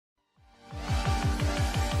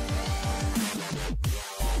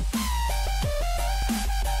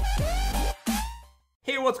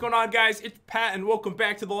what's going on, guys? It's Pat, and welcome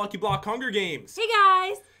back to the Lucky Block Hunger Games. Hey,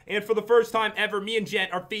 guys! And for the first time ever, me and Jen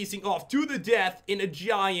are facing off to the death in a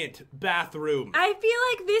giant bathroom. I feel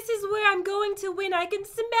like this is where I'm going to win. I can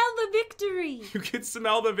smell the victory. You can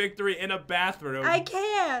smell the victory in a bathroom. I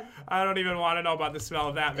can. I don't even want to know about the smell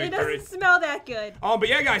of that victory. It doesn't smell that good. But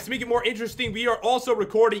yeah, guys, to make it more interesting, we are also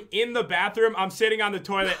recording in the bathroom. I'm sitting on the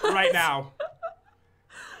toilet right now.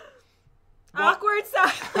 Awkward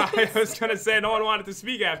silence. I was gonna say no one wanted to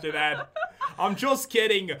speak after that. I'm just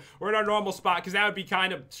kidding. We're in our normal spot because that would be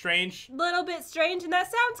kind of strange. Little bit strange, and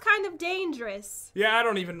that sounds kind of dangerous. Yeah, I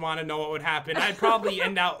don't even want to know what would happen. I'd probably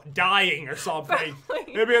end up dying or something.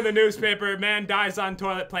 Probably. Maybe in the newspaper, man dies on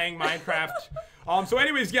toilet playing Minecraft. So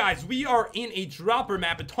anyways, guys, we are in a dropper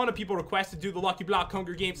map. A ton of people requested to do the Lucky Block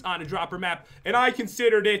Hunger Games on a dropper map, and I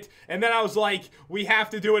considered it, and then I was like, we have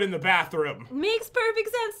to do it in the bathroom. Makes perfect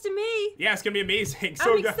sense to me. Yeah, it's gonna be amazing.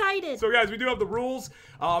 I'm excited. So guys, we do have the rules.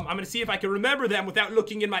 I'm gonna see if I can remember them without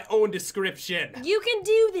looking in my own description. You can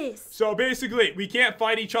do this. So basically, we can't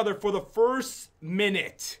fight each other for the first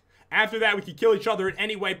minute. After that, we can kill each other in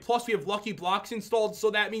any way. Plus, we have lucky blocks installed, so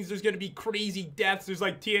that means there's going to be crazy deaths. There's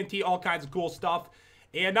like TNT, all kinds of cool stuff.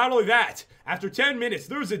 And not only that, after 10 minutes,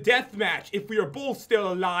 there's a death match if we are both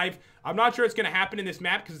still alive. I'm not sure it's going to happen in this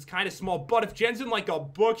map because it's kind of small, but if Jen's in like a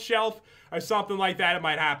bookshelf or something like that, it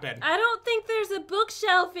might happen. I don't think there's a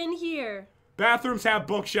bookshelf in here. Bathrooms have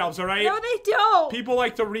bookshelves, all right? No, they don't. People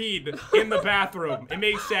like to read in the bathroom. It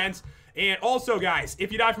makes sense. And also, guys,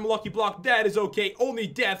 if you die from a lucky block, that is okay. Only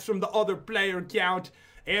deaths from the other player count.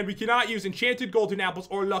 And we cannot use enchanted golden apples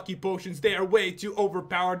or lucky potions. They are way too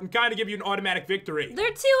overpowered and kind of give you an automatic victory.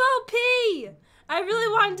 They're too OP. I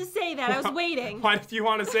really wanted to say that. I was waiting. Why did you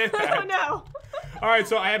want to say that? I don't know. Alright,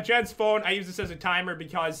 so I have Jen's phone. I use this as a timer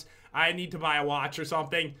because I need to buy a watch or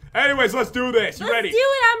something. Anyways, let's do this. You ready? Let's do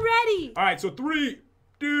it. I'm ready. Alright, so 3,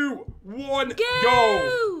 2, 1, Go!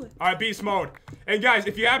 go! Alright, beast mode. And guys,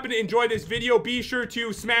 if you happen to enjoy this video, be sure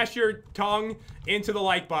to smash your tongue into the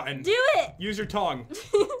like button. Do it! Use your tongue.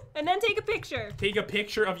 And then take a picture. Take a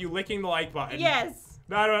picture of you licking the like button. Yes.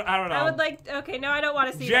 I don't know. I would like, okay, no, I don't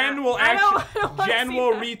want to see Jen that. will actually, Jen see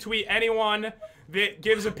will that. retweet anyone that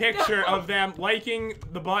gives a picture of them liking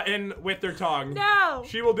the button with their tongue. No.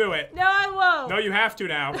 She will do it. No, I won't. No, you have to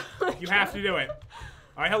now. You have to do it.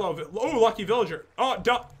 All right, hello. Oh, lucky villager. Oh,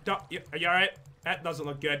 duh. Are you all right? That doesn't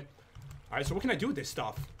look good. All right, so what can I do with this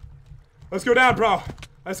stuff? Let's go down, bro.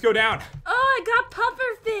 Let's go down. Oh, I got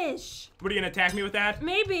pufferfish. What, are you gonna attack me with that?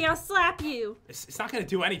 Maybe I'll slap you. It's not gonna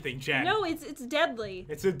do anything, Jen. No, it's deadly.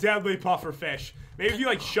 It's a deadly puffer fish. Maybe if you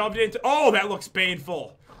like shoved it into. Oh, that looks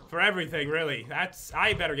painful. For everything, really.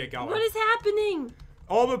 I better get going. What is happening?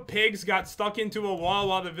 All the pigs got stuck into a wall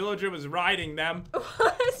while the villager was riding them.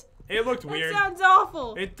 What? It looked weird. That sounds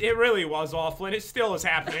awful. It really was awful, and it still is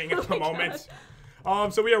happening at the moment.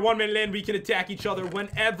 So we are 1 minute in. We can attack each other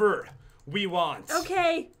whenever we want.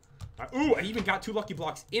 Okay. Ooh, I even got 2 lucky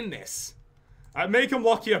blocks in this. Make them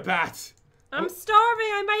lucky a bat. I'm starving.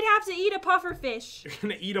 I might have to eat a pufferfish. You're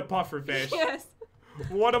gonna eat a puffer fish. Yes.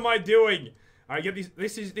 What am I doing? I get these.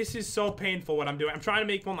 This is so painful what I'm doing. I'm trying to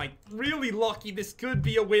make one like really lucky. This could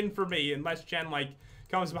be a win for me, unless Jen like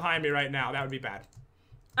comes behind me right now. That would be bad.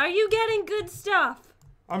 Are you getting good stuff?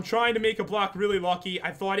 I'm trying to make a block really lucky.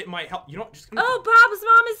 I thought it might help. You know what? Just gonna... Oh, Bob's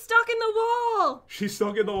mom is stuck in the wall. She's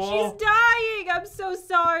stuck in the wall. She's dying. I'm so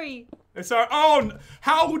sorry. It's our. Oh,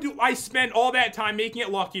 how do I spend all that time making it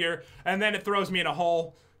luckier, and then it throws me in a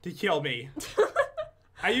hole to kill me?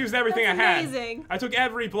 I used everything That's I had. amazing. I took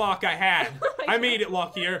every block I had. Oh I made it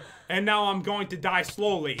luckier, and now I'm going to die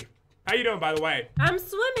slowly. How you doing, by the way? I'm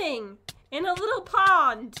swimming in a little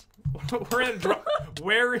pond. We're in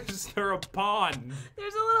where is there a pond?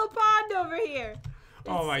 There's a little pond over here.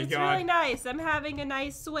 Oh my It's god. really nice. I'm having a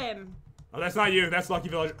nice swim. Oh, that's not you. That's Lucky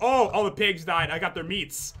Villager. Oh, all the pigs died. I got their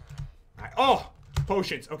meats. Oh,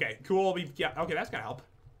 potions. Okay, cool. Okay, that's gonna help.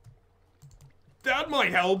 That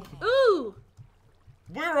might help. Ooh.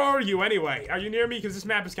 Where are you anyway? Are you near me? Because this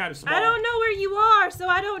map is kind of small. I don't know where you are, so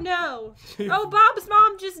I don't know. Oh, Bob's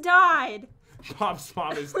mom just died. Bob's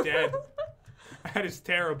mom is dead. That is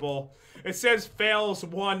terrible. It says fails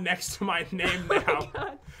 1 next to my name now. Oh my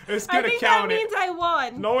God. It's I gonna think count that it. means I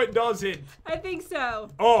won. No, it doesn't. I think so.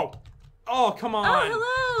 Oh, come on. Oh,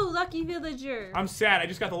 hello, lucky villager. I'm sad. I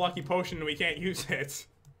just got the lucky potion and we can't use it.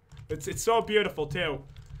 It's so beautiful too.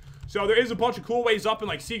 So there is a bunch of cool ways up in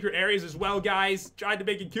like secret areas as well, guys. Tried to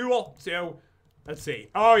make it cool. So let's see.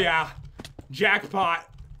 Oh yeah, jackpot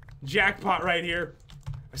right here.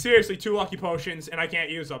 Seriously, 2 lucky potions and I can't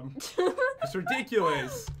use them. It's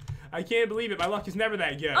ridiculous. I can't believe it. My luck is never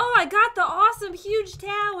that good. Oh, I got the awesome huge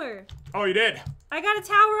tower. Oh, you did? I got a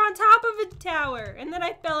tower on top of a tower, and then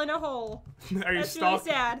I fell in a hole. Are you That's stuck?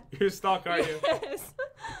 really sad. You're stuck, aren't you? Yes.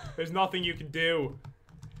 There's nothing you can do.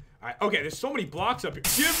 Alright, okay, there's so many blocks up here.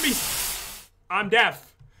 Give me... I'm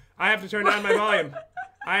deaf. I have to turn down my volume.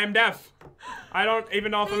 I am deaf. I don't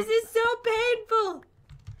even know if This is so painful.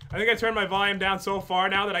 I think I turned my volume down so far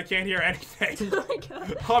now that I can't hear anything. Oh my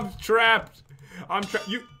god. I'm trapped. I'm trapped.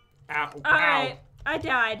 You... Ow. Alright, I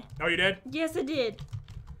died. Oh, you did? Yes, I did.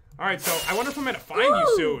 Alright, so I wonder if I'm gonna find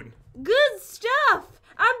you soon. Good stuff.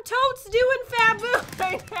 I'm totes doing Fabu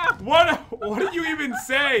right now. What did you even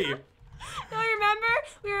say? No, remember?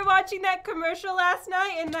 We were watching that commercial last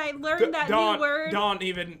night and I learned that new word. Don't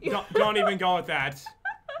even go with that.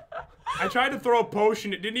 I tried to throw a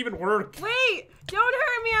potion, it didn't even work. Wait, don't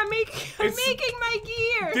hurt me. I'm making my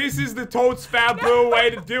gear. This is the Totes Fabu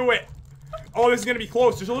way to do it. Oh, this is gonna be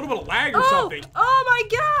close. There's a little bit of lag or something. Oh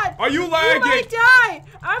my god. Are you lagging? You might die.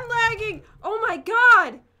 I'm lagging. Oh my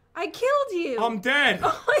god. I killed you. I'm dead.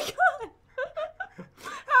 Oh my god.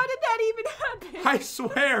 How did that even happen? I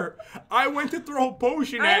swear, I went to throw a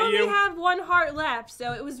potion I at only you. have 1 heart left,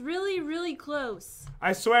 so it was really, really close.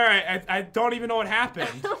 I swear, I don't even know what happened.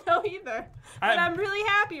 I don't know either. But I'm really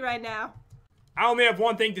happy right now. I only have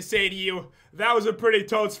one thing to say to you. That was a pretty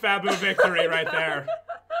Totes Fabu victory right there.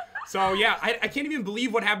 So yeah, I can't even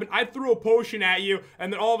believe what happened. I threw a potion at you,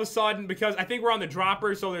 and then all of a sudden, because I think we're on the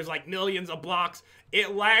dropper, so there's like millions of blocks,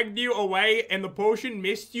 it lagged you away, and the potion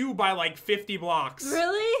missed you by like 50 blocks.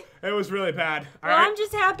 Really? It was really bad. Well, I'm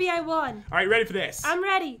just happy I won. All right, ready for this? I'm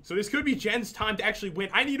ready. So this could be Jen's time to actually win.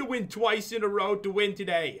 I need to win twice in a row to win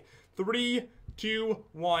today. 3, 2,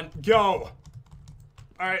 1, go.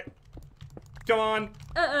 All right. Come on.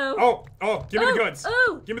 Uh-oh. Oh, give me the goods.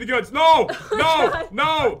 Oh. Give me the goods. No, no, God.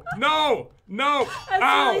 no, no, no. That's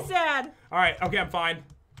Ow. really sad. All right, okay, I'm fine.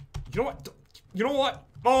 You know what? You know what?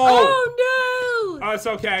 Oh. Oh no. It's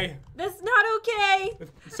okay. That's not okay.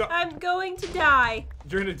 So, I'm going to die.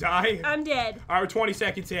 you're gonna die? I'm dead. All right, we're 20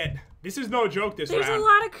 seconds in. This is no joke this There's round. a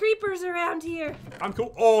lot of creepers around here. I'm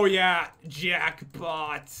cool. Oh, yeah.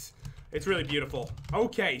 Jackpot. It's really beautiful.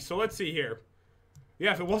 Okay, so let's see here.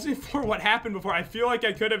 Yeah, if it wasn't for what happened before, I feel like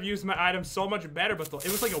I could have used my items so much better, but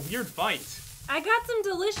it was like a weird fight. I got some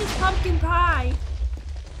delicious pumpkin pie.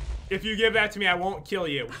 If you give that to me, I won't kill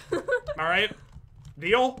you. All right?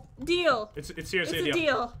 Deal? Deal. It's seriously It's a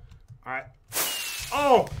deal. All right.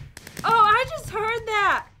 Oh! Oh, I just heard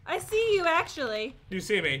that. I see you, actually. Do you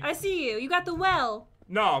see me? I see you. You got the well.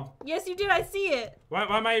 No. Yes, you did. I see it. Why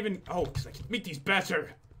am I even... Oh, because I can make these better.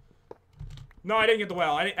 No, I didn't get the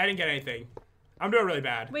well. I didn't get anything. I'm doing really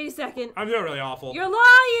bad. Wait a second. I'm doing really awful. You're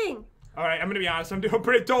lying. All right, I'm going to be honest. I'm doing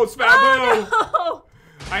pretty Totes Fabu. Oh, no.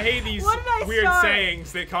 I hate these What did I weird start?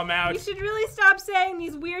 sayings that come out. You should really stop saying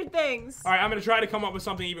these weird things. All right, I'm going to try to come up with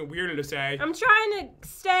something even weirder to say. I'm trying to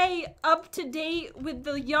stay up to date with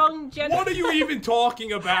the young generation. What are you even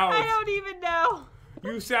talking about? I don't even know.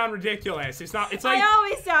 You sound ridiculous. It's like I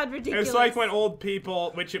always sound ridiculous. it's like when old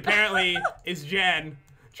people, which apparently is Jen,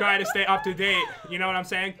 try to stay up to date. You know what I'm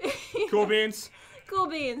saying? Cool beans? Cool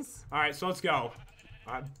beans. All right, so let's go.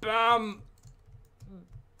 Bam.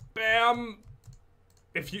 Bam.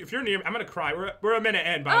 If you're near me, I'm gonna cry. We're a minute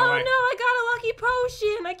in, by the way. Oh no, I got a lucky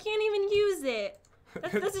potion. I can't even use it.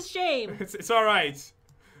 That's a shame. It's all right.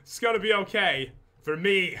 It's gonna be okay for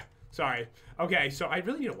me. Sorry. Okay, so I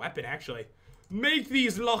really need a weapon, actually. Make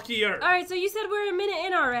these luckier. All right, so you said we're a minute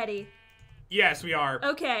in already. Yes, we are.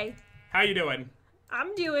 Okay. How you doing?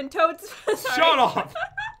 I'm doing totes. Sorry. Shut up.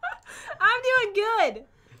 I'm doing good.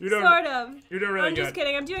 You're doing, sort of. You're doing really I'm good. just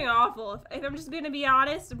kidding. I'm doing awful. If I'm just gonna be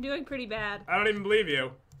honest, I'm doing pretty bad. I don't even believe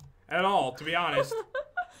you. At all, to be honest.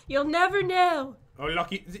 You'll never know. Oh,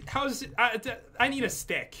 lucky. How's it? I need a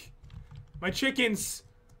stick. My chickens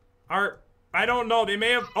are... I don't know. They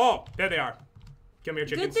may have... Oh, there they are. Come here,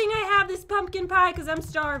 chickens. Good thing I have this pumpkin pie because I'm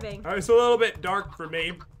starving. It's a little bit dark for me.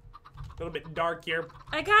 A little bit dark here.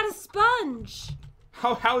 I got a sponge.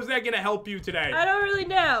 How is that gonna help you today? I don't really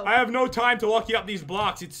know. I have no time to lucky up these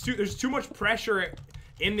blocks. There's too much pressure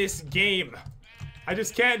in this game. I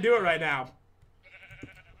just can't do it right now.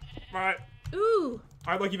 Alright. Ooh.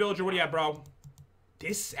 Alright, Lucky Villager, what do you have, bro?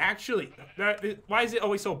 This actually... why is it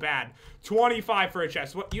always so bad? 25 for a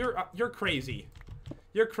chest. What? You're crazy.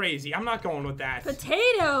 You're crazy. I'm not going with that.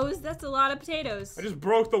 Potatoes? That's a lot of potatoes. I just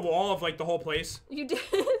broke the wall of, like, the whole place. You did?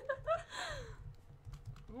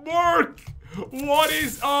 Mark! What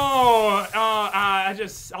is... Oh! I'll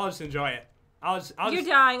just enjoy it. You're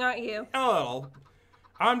dying, aren't you? A little.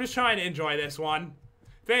 I'm just trying to enjoy this one.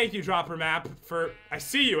 Thank you, Dropper Map, for... I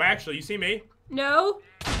see you, actually. You see me? No.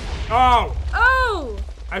 Oh! Oh!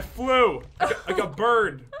 I flew like a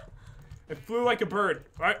bird. It flew like a bird.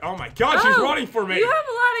 Right? Oh my god, she's running for me. You have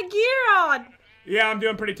a lot of gear on. Yeah, I'm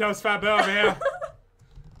doing pretty toast fat bill, man.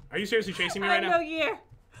 Are you seriously chasing me right now? I have no gear.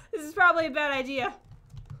 This is probably a bad idea.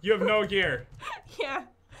 You have no gear. Yeah.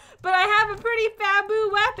 But I have a pretty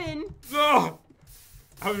fabu weapon. Oh,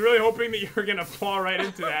 I was really hoping that you were gonna fall right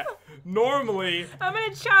into that. Normally, I'm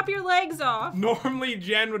gonna chop your legs off. Normally,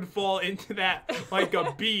 Jen would fall into that like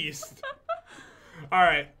a beast. All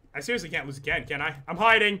right, I seriously can't lose again, can I? I'm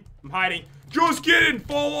hiding. I'm hiding. Just kidding.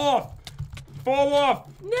 Fall off. Fall off.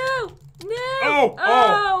 No. No.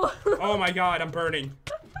 Oh. Oh my God, I'm burning.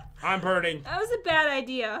 I'm burning. That was a bad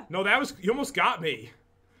idea. No, you almost got me.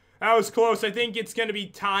 That was close. I think it's gonna be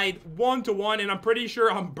tied 1-1, and I'm pretty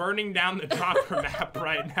sure I'm burning down the Docker map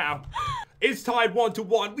right now. It's tied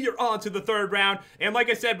 1-1. We are on to the third round, and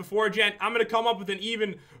like I said before, Jen, I'm gonna come up with an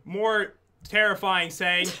even more terrifying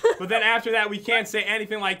saying, but then after that, we can't say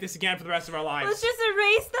anything like this again for the rest of our lives. Let's just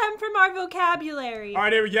erase them from our vocabulary. All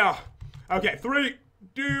right, here we go. Okay, 3,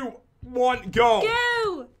 2, 1, go.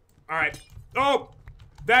 Go. All right. Oh.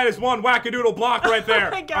 That is one wackadoodle block right there.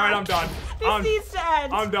 Oh my God. All right, I'm done. This needs to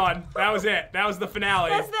end. I'm done. That was it. That was the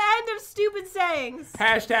finale. That's the end of stupid sayings.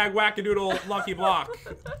 Hashtag wackadoodle lucky block.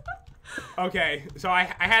 Okay, so I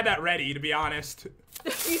had that ready, to be honest.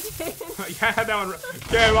 You did. I had that one.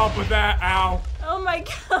 Came up with that. Ow. Oh my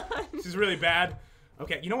God. This is really bad.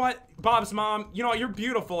 Okay, you know what? Bob's mom, you know what? You're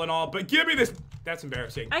beautiful and all, but give me this. That's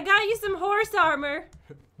embarrassing. I got you some horse armor.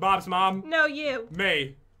 Bob's mom. No, you.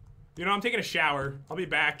 Me. You know, I'm taking a shower. I'll be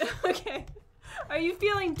back. Okay. Are you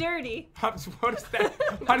feeling dirty? What is that?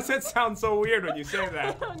 Why does that sound so weird when you say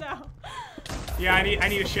that? I don't know. Yeah, I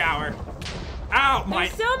need a shower. Ow,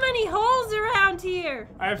 There's so many holes around here.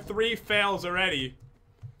 I have 3 fails already.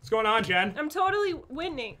 What's going on, Jen? I'm totally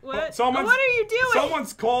winning. What? Oh, what are you doing?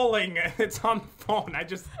 Someone's calling. It's on the phone. I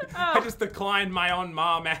just declined my own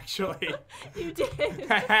mom, actually. You did.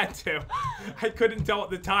 I had to. I couldn't tell what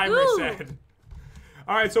the timer said.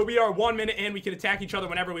 All right, so we are 1 minute in. We can attack each other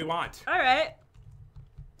whenever we want. All right.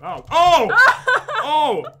 Oh. Oh!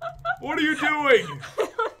 Oh! What are you doing? I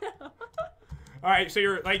don't know. All right, so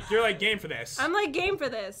you're like game for this. I'm like game for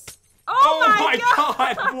this. Oh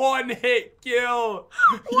my God! 1 hit kill.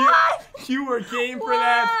 What? You were game for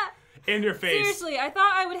that. In your face. Seriously, I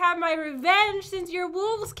thought I would have my revenge since your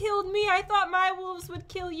wolves killed me. I thought my wolves would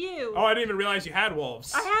kill you. Oh, I didn't even realize you had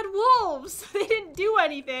wolves. I had wolves. They didn't do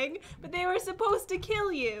anything, but they were supposed to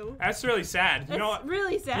kill you. That's really sad. That's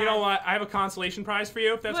really sad. You know what? I have a consolation prize for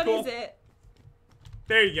you, if that's cool. What is it?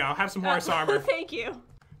 There you go. Have some horse armor. Thank you.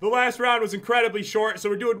 The last round was incredibly short, so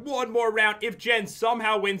we're doing 1 more round. If Jen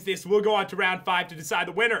somehow wins this, we'll go on to round 5 to decide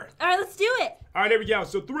the winner. All right, let's do it. All right, here we go.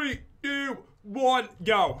 So 3, 2, 1,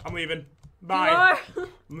 go. I'm leaving. Bye. You are?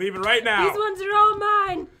 I'm leaving right now. These ones are all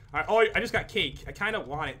mine. All right, oh, I just got cake. I kind of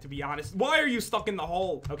want it, to be honest. Why are you stuck in the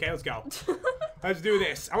hole? Okay, let's go. Let's do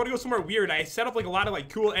this. I want to go somewhere weird. I set up like a lot of like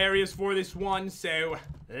cool areas for this one, so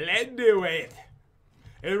let's do it.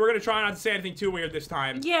 And we're going to try not to say anything too weird this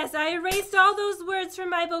time. Yes, I erased all those words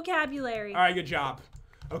from my vocabulary. All right, good job.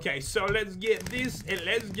 Okay, so let's get this and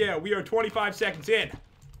let's go. We are 25 seconds in.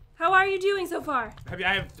 How are you doing so far?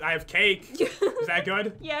 I have cake. Is that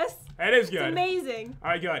good? Yes. It is good. It's amazing.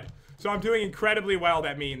 All right, good. So I'm doing incredibly well,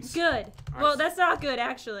 that means. Good. Right. Well, that's not good,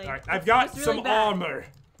 actually. All right, I've got really some bad. armor.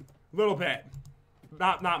 A little bit.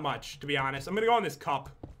 Not much, to be honest. I'm going to go on this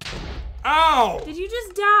cup. Ow! Did you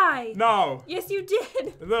just die? No. Yes, you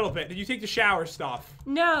did. A little bit. Did you take the shower stuff?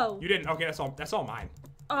 No. You didn't? Okay, that's all mine.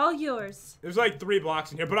 All yours. There's like 3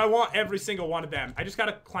 blocks in here, but I want every single one of them. I just got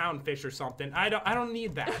a clownfish or something. I don't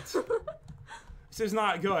need that. This is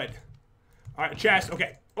not good. All right, chest.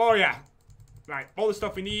 Okay. Oh yeah. All right, all the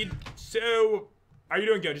stuff we need. So, are you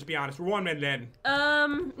doing good? Just be honest. We're 1 minute in.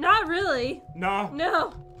 Not really. No.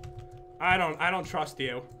 No. I don't trust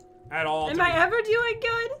you at all. Am I ever doing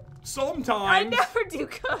good? Sometimes. I never do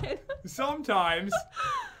good. Sometimes.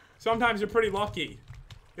 Sometimes you're pretty lucky.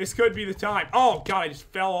 This could be the time. Oh God, I just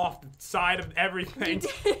fell off the side of everything. You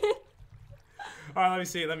did. All right, let me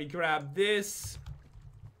see. Let me grab this.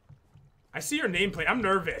 I see your nameplate. I'm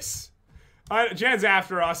nervous. Jen's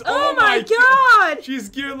after us. Oh my God! She's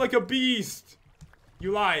geared like a beast.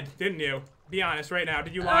 You lied, didn't you? Be honest right now.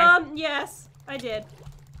 Did you lie? Yes, I did.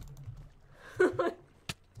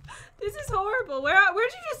 This is horrible.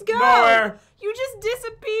 Where'd you just go? Nowhere. You just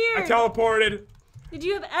disappeared. I teleported. Did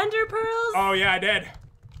you have ender pearls? Oh yeah, I did.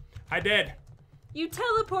 I did. You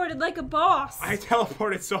teleported like a boss. I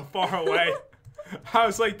teleported so far away. I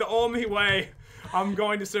was like, the only way I'm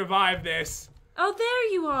going to survive this. Oh,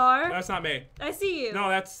 there you are. No, that's not me. I see you. No,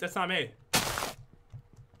 that's not me.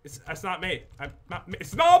 That's not me.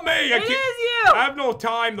 It's not me. It is you. I have no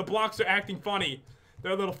time. The blocks are acting funny.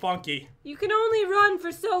 They're a little funky. You can only run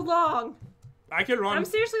for so long. I can run. I'm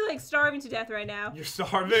seriously like starving to death right now. You're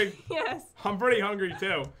starving? Yes. I'm pretty hungry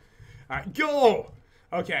too. All right, go.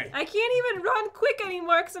 Okay. I can't even run quick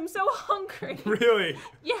anymore because I'm so hungry. Really?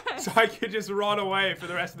 Yes. So I could just run away for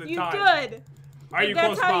the rest of the time. You could. Are you close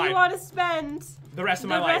by? That's how you want to spend the rest of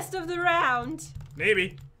my life. The rest of the round.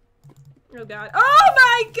 Maybe. Oh God! Oh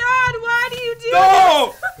my God! Why do you do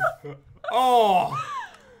this? Oh!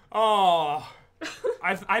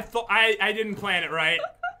 I thought I didn't plan it right.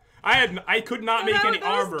 I could not make any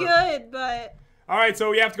armor. That was good, but. All right, so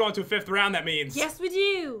we have to go into 5th round. That means. Yes, we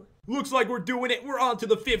do. Looks like we're doing it. We're on to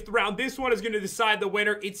the 5th round. This one is going to decide the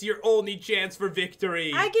winner. It's your only chance for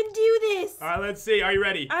victory. I can do this. All right, let's see. Are you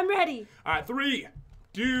ready? I'm ready. All right, 3,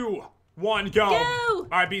 2, 1, go. Go. All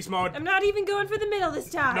right, beast mode. I'm not even going for the middle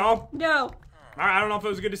this time. No? No. All right, I don't know if it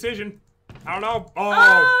was a good decision. I don't know.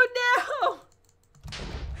 Oh no.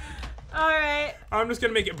 All right. I'm just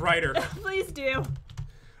going to make it brighter. Please do. All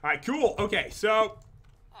right, cool. Okay, so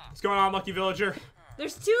what's going on, Lucky Villager?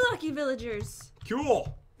 There's 2 lucky villagers.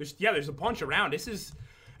 Cool. There's a bunch around.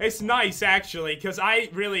 It's nice, actually, because I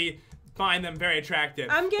really find them very attractive.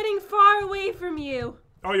 I'm getting far away from you.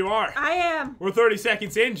 Oh, you are? I am. We're 30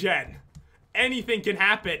 seconds in, Jen. Anything can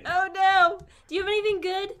happen. Oh, no. Do you have anything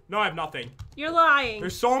good? No, I have nothing. You're lying.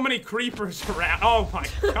 There's so many creepers around. Oh, my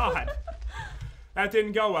God. That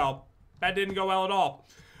didn't go well. That didn't go well at all.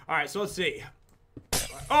 All right, so let's see.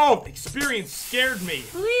 Oh, experience scared me.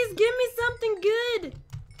 Please give me something good.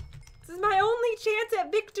 This is my only chance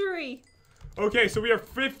at victory. Okay, so we are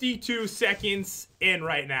 52 seconds in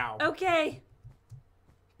right now. Okay.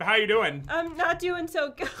 How you doing? I'm not doing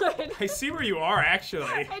so good. I see where you are, actually.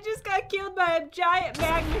 I just got killed by a giant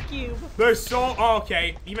magma cube. There's so... Oh,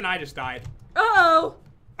 okay. Even I just died. Uh-oh.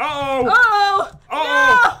 Uh-oh. Uh-oh.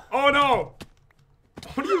 Uh-oh. No. Oh, no.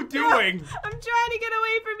 What are you doing? No. I'm trying to get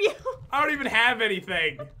away from you. I don't even have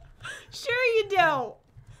anything. Sure you don't.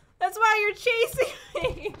 That's why you're chasing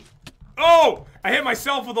me. Oh! I hit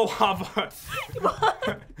myself with the lava.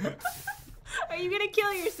 What? Are you gonna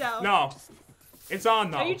kill yourself? No. It's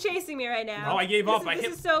on, though. Are you chasing me right now? No, I gave up.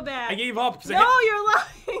 This is so bad. I gave up. No, you're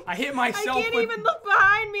lying. I hit myself I can't even look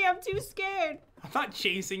behind me. I'm too scared. I'm not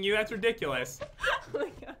chasing you. That's ridiculous. Oh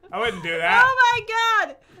my God. I wouldn't do that. Oh my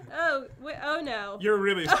God. Oh, oh no. You're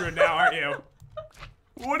really screwed now, aren't you?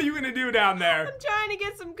 What are you gonna do down there? I'm trying to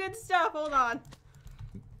get some good stuff. Hold on.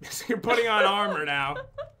 So you're putting on armor now.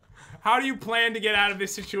 How do you plan to get out of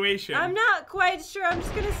this situation? I'm not quite sure. I'm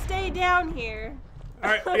just gonna stay down here. All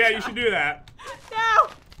right, yeah, you should do that. No!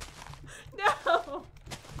 No!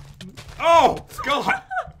 Oh, God!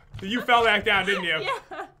 You fell back down, didn't you?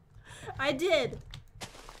 Yeah, I did.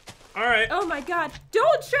 All right. Oh my God!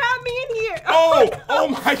 Don't trap me in here! Oh! No. Oh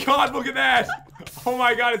my God! Look at that! Oh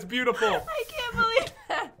my God! It's beautiful. I can't believe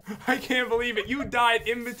that. I can't believe it. You died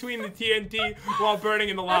in between the TNT while burning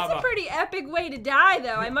in the lava. That's a pretty epic way to die,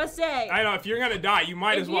 though. I must say. I know. If you're gonna die, you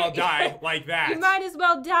might as well die like that. You might as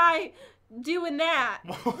well die doing that.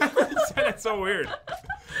 That's so weird.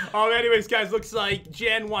 Anyways, guys, looks like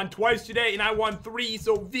Jen won twice today, and I won 3,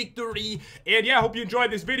 so victory. And yeah, I hope you enjoyed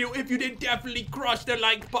this video. If you did, definitely crush the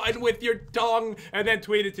like button with your tongue, and then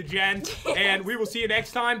tweet it to Jen. And we will see you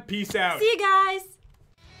next time. Peace out. See you guys.